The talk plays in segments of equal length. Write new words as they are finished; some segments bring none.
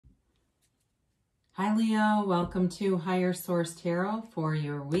Hi Leo, welcome to Higher Source Tarot for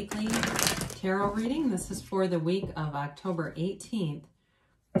your weekly tarot reading. This is for the week of October 18th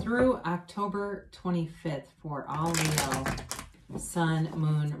through October 25th for all Leo, Sun,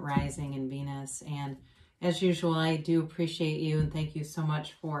 Moon, Rising, and Venus. And as usual, I do appreciate you and thank you so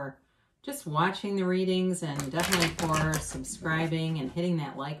much for just watching the readings and definitely for subscribing and hitting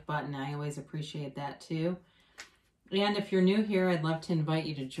that like button. I always appreciate that too. And if you're new here, I'd love to invite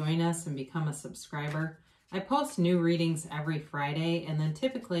you to join us and become a subscriber. I post new readings every Friday and then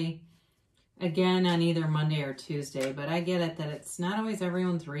typically again on either Monday or Tuesday, but I get it that it's not always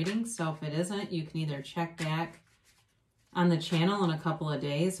everyone's reading. So if it isn't, you can either check back on the channel in a couple of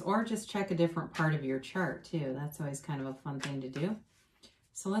days or just check a different part of your chart too. That's always kind of a fun thing to do.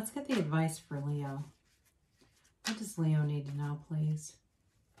 So let's get the advice for Leo. What does Leo need to know, please?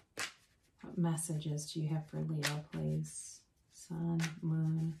 What messages do you have for Leo, please? Sun,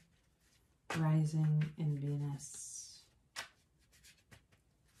 Moon, Rising, and Venus.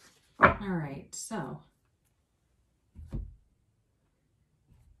 All right, so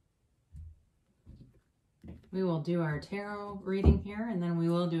we will do our tarot reading here, and then we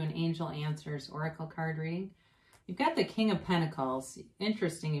will do an Angel Answers Oracle card reading. You've got the King of Pentacles.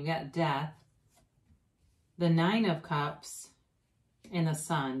 Interesting, you've got Death, the Nine of Cups, and the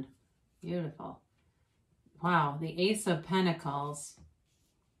Sun. Beautiful. Wow, the Ace of Pentacles,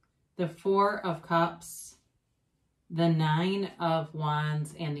 the Four of Cups, the Nine of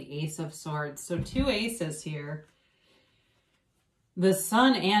Wands, and the Ace of Swords. So two aces here. The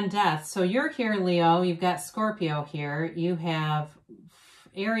Sun and Death. So you're here, Leo. You've got Scorpio here. You have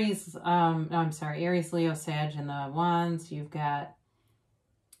Aries, Aries, Leo, Sag, and the Wands. You've got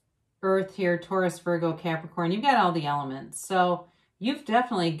Earth here, Taurus, Virgo, Capricorn. You've got all the elements. So you've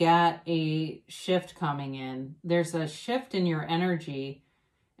definitely got a shift coming in. There's a shift in your energy.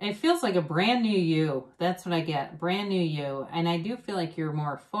 It feels like a brand new you. That's what I get. Brand new you. And I do feel like you're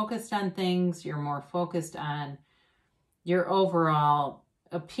more focused on things. You're more focused on your overall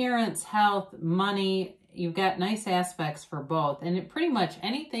appearance, health, money. You've got nice aspects for both. And it pretty much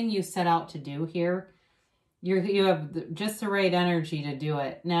anything you set out to do here, you have just the right energy to do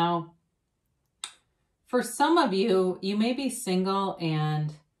it. Now, for some of you, you may be single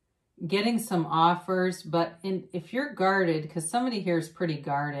and getting some offers, but if you're guarded, because somebody here is pretty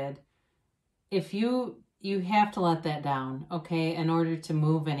guarded, if you have to let that down, okay, in order to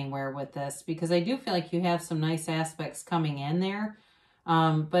move anywhere with this, because I do feel like you have some nice aspects coming in there,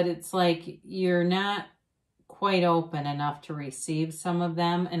 but it's like you're not quite open enough to receive some of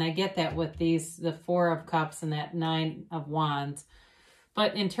them, and I get that with these, the Four of Cups and that Nine of Wands.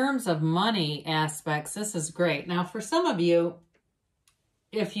 But in terms of money aspects, this is great. Now, for some of you,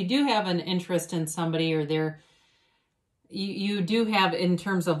 if you do have an interest in somebody or you do have in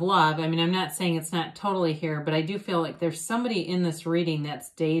terms of love, I mean, I'm not saying it's not totally here, but I do feel like there's somebody in this reading that's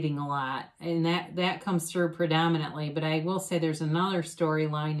dating a lot. And that comes through predominantly. But I will say there's another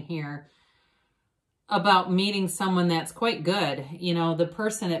storyline here about meeting someone that's quite good. You know, the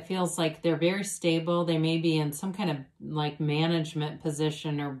person, it feels like they're very stable. They may be in some kind of like management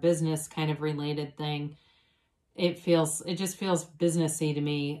position or business kind of related thing. It just feels businessy to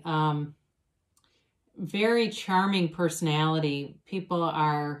me. Very charming personality. People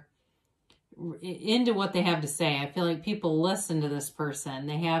are into what they have to say. I feel like people listen to this person.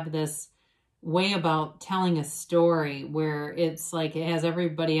 They have this way about telling a story where it's like it has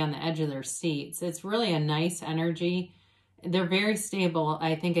everybody on the edge of their seats. It's really a nice energy. They're very stable.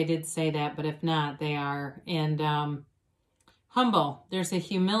 I think I did say that, but if not, they are. And humble. There's a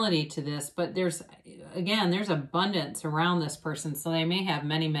humility to this, but there's abundance around this person. So they may have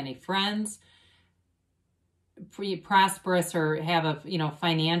many, many friends, prosperous, or have a,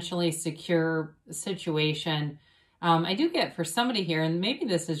 financially secure situation. I do get for somebody here, and maybe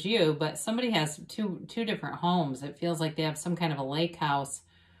this is you, but somebody has two different homes. It feels like they have some kind of a lake house,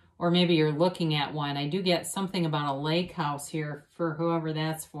 or maybe you're looking at one. I do get something about a lake house here for whoever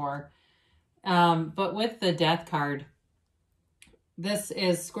that's for. But with the Death card, this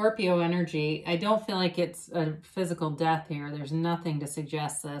is Scorpio energy. I don't feel like it's a physical death here. There's nothing to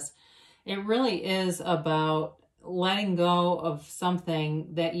suggest this. It really is about letting go of something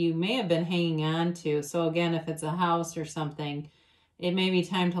that you may have been hanging on to. So again, if it's a house or something, it may be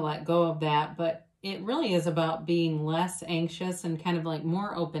time to let go of that. But it really is about being less anxious and kind of like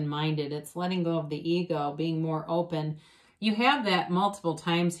more open-minded. It's letting go of the ego, being more open. You have that multiple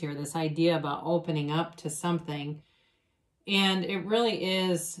times here, this idea about opening up to something. And it really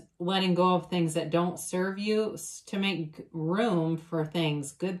is letting go of things that don't serve you to make room for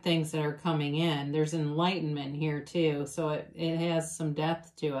things, good things that are coming in. There's enlightenment here too. So it has some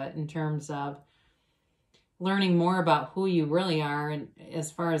depth to it in terms of learning more about who you really are, and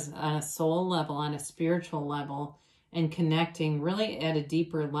as far as on a soul level, on a spiritual level, and connecting really at a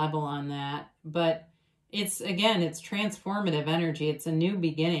deeper level on that. But it's, again, it's transformative energy. It's a new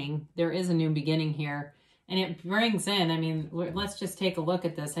beginning. There is a new beginning here. And it brings in, I mean, let's just take a look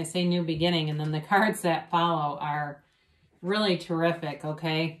at this. I say new beginning, and then the cards that follow are really terrific,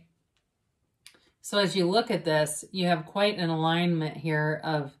 okay? So as you look at this, you have quite an alignment here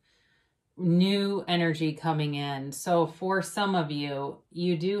of new energy coming in. So for some of you,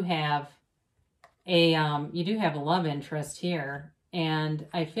 you do have a love interest here. And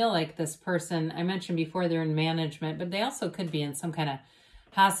I feel like this person, I mentioned before, they're in management, but they also could be in some kind of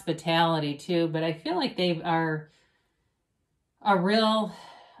hospitality too. But I feel like they are a real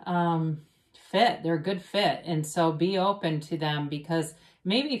fit. They're a good fit. And so be open to them, because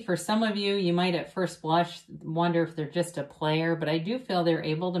maybe for some of you, you might at first blush wonder if they're just a player, but I do feel they're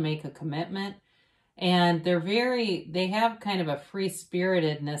able to make a commitment. And they have kind of a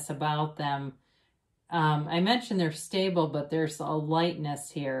free-spiritedness about them. I mentioned they're stable, but there's a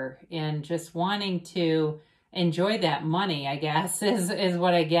lightness here, and just wanting to enjoy that money, I guess, is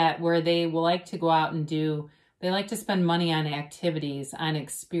what I get, where they will like to go out and they like to spend money on activities, on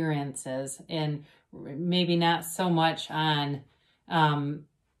experiences, and maybe not so much on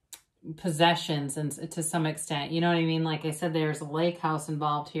possessions, and to some extent, you know what I mean? Like I said, there's a lake house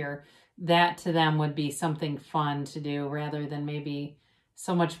involved here. That to them would be something fun to do rather than maybe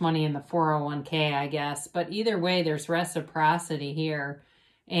so much money in the 401k, I guess. But either way, there's reciprocity here.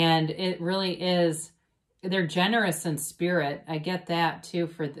 And it really is, they're generous in spirit. I get that too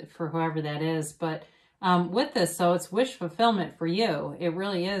for whoever that is. But with this, so it's wish fulfillment for you. It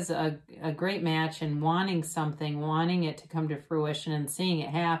really is a great match, and wanting something, wanting it to come to fruition and seeing it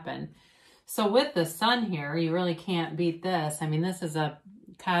happen. So with the Sun here, you really can't beat this. I mean, this is a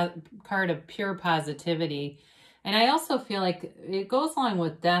card of pure positivity. And I also feel like it goes along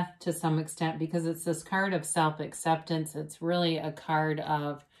with death to some extent, because it's this card of self-acceptance. It's really a card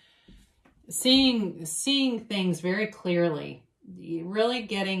of seeing things very clearly, really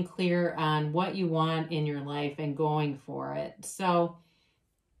getting clear on what you want in your life and going for it. So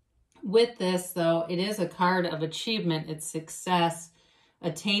with this, though, it is a card of achievement. It's success,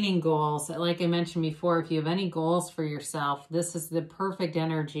 attaining goals. Like I mentioned before, if you have any goals for yourself, this is the perfect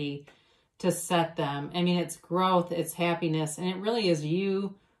energy to set them. I mean, it's growth, it's happiness, and it really is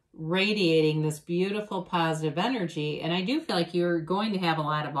you radiating this beautiful positive energy. And I do feel like you're going to have a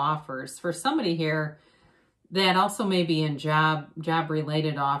lot of offers. For somebody here that also may be in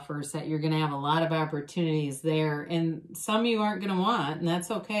job-related offers, that you're going to have a lot of opportunities there. And some you aren't going to want, and that's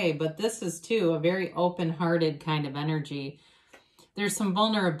okay. But this is, too, a very open-hearted kind of energy. There's some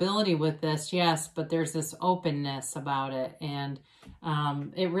vulnerability with this, yes, but there's this openness about it. And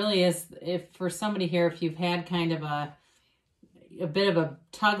it really is, if for somebody here, if you've had kind of a bit of a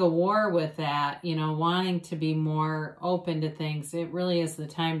tug of war with that, you know, wanting to be more open to things, it really is the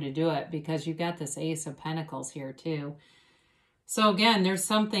time to do it, because you've got this Ace of Pentacles here too. So again, there's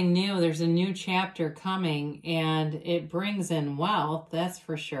something new. There's a new chapter coming, and it brings in wealth, that's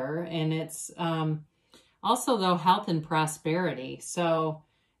for sure. And it's also, though, health and prosperity. So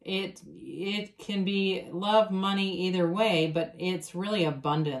it can be love, money, either way, but it's really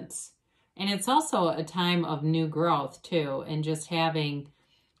abundance. And it's also a time of new growth, too, and just having,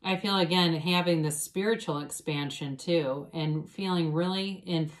 I feel, again, having the spiritual expansion, too, and feeling really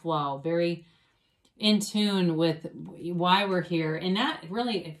in flow, very in tune with why we're here. And not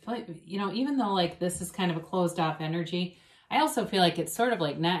really, you know, even though, like, this is kind of a closed-off energy, I also feel like it's sort of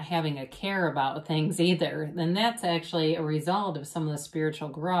like not having a care about things either. And that's actually a result of some of the spiritual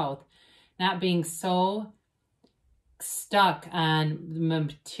growth, not being so stuck on the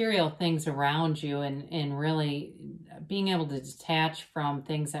material things around you, and really being able to detach from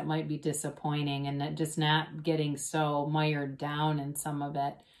things that might be disappointing, and just not getting so mired down in some of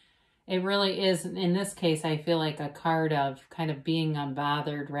it. It really is, in this case, I feel like a card of kind of being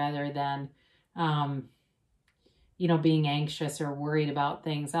unbothered rather than you know, being anxious or worried about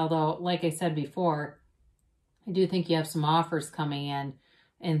things. Although, like I said before, I do think you have some offers coming in.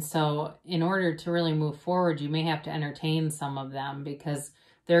 And so in order to really move forward, you may have to entertain some of them, because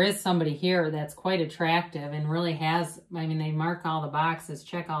there is somebody here that's quite attractive and really has, I mean, they mark all the boxes,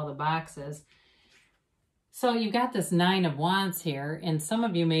 check all the boxes. So you've got this Nine of Wands here, and some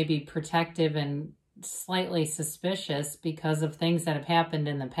of you may be protective and slightly suspicious because of things that have happened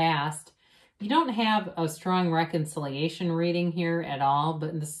in the past. You don't have a strong reconciliation reading here at all,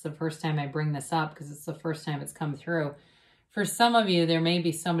 but this is the first time I bring this up because it's the first time it's come through. For some of you, there may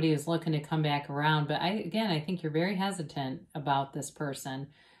be somebody who's looking to come back around, but I think you're very hesitant about this person.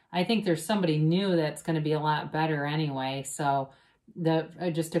 I think there's somebody new that's going to be a lot better anyway. So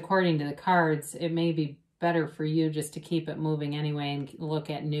just according to the cards, it may be better for you just to keep it moving anyway and look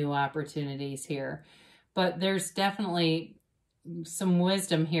at new opportunities here. But there's definitely some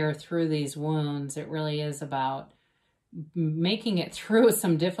wisdom here through these wounds. It really is about making it through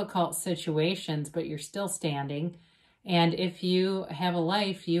some difficult situations, but you're still standing. And if you have a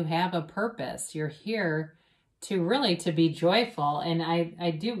life, you have a purpose. You're here to be joyful. And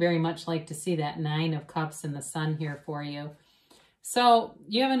I do very much like to see that 9 of Cups in the Sun here for you. So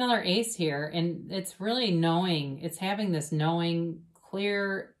you have another ace here, and it's really knowing. It's having this knowing,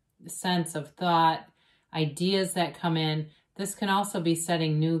 clear sense of thought, ideas that come in. This can also be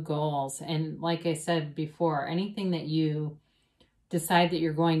setting new goals. And like I said before, anything that you decide that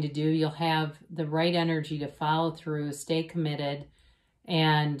you're going to do, you'll have the right energy to follow through, stay committed,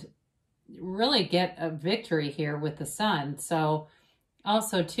 and really get a victory here with the Sun. So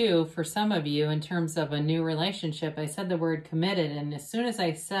also too, for some of you, in terms of a new relationship, I said the word committed, and as soon as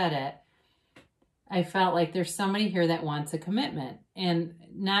I said it, I felt like there's somebody here that wants a commitment. And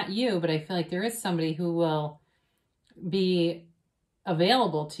not you, but I feel like there is somebody who will be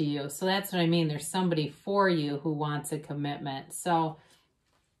available to you. So that's what I mean. There's somebody for you who wants a commitment. So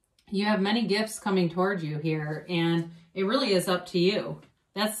you have many gifts coming towards you here, and it really is up to you.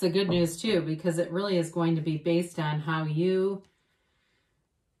 That's the good news too, because it really is going to be based on how you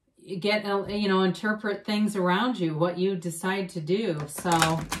get, interpret things around you, what you decide to do.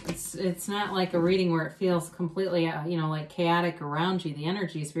 So it's not like a reading where it feels completely, like chaotic around you. The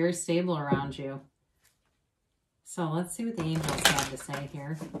energy is very stable around you. So let's see what the angels have to say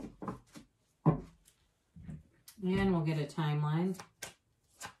here. And we'll get a timeline.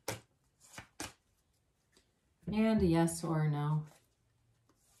 And a yes or no.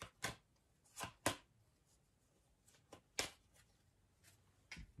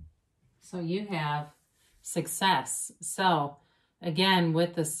 So you have success. So again,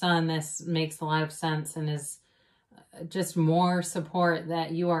 with the Sun, this makes a lot of sense and is just more support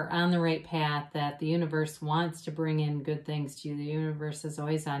that you are on the right path, that the universe wants to bring in good things to you. The universe is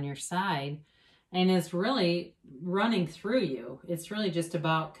always on your side and is really running through you. It's really just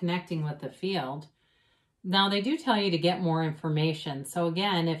about connecting with the field. Now, they do tell you to get more information. So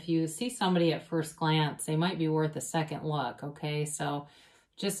again, if you see somebody at first glance, they might be worth a second look, okay? So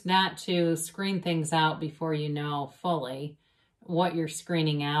just not to screen things out before you know fully what you're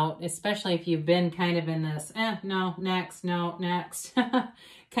screening out, especially if you've been kind of in this, no, next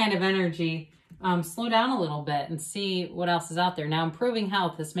kind of energy. Slow down a little bit and see what else is out there. Now, improving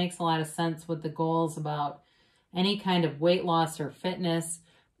health, this makes a lot of sense with the goals about any kind of weight loss or fitness.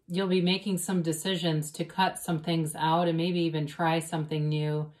 You'll be making some decisions to cut some things out and maybe even try something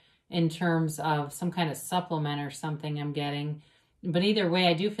new in terms of some kind of supplement or something I'm getting. But either way,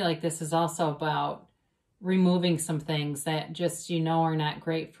 I do feel like this is also about removing some things that just, are not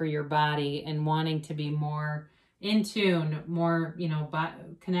great for your body and wanting to be more in tune, more,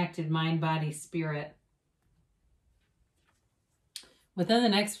 connected mind, body, spirit within the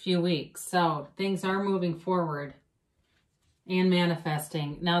next few weeks. So things are moving forward and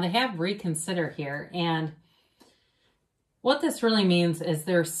manifesting. Now they have reconsider here. And what this really means is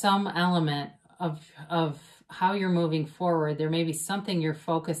there's some element of how you're moving forward. There may be something you're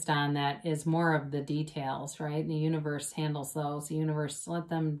focused on that is more of the details, right? The universe handles those. The universe, let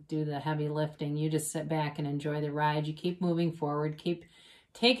them do the heavy lifting. You just sit back and enjoy the ride. You keep moving forward, keep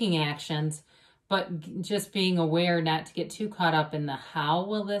taking actions, but just being aware not to get too caught up in the how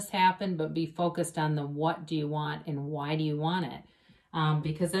will this happen, but be focused on the what do you want and why do you want it?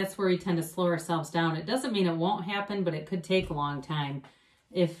 Because that's where we tend to slow ourselves down. It doesn't mean it won't happen, but it could take a long time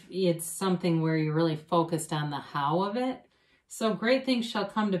if it's something where you're really focused on the how of it. So great things shall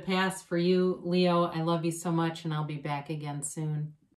come to pass for you, Leo. I love you so much, and I'll be back again soon.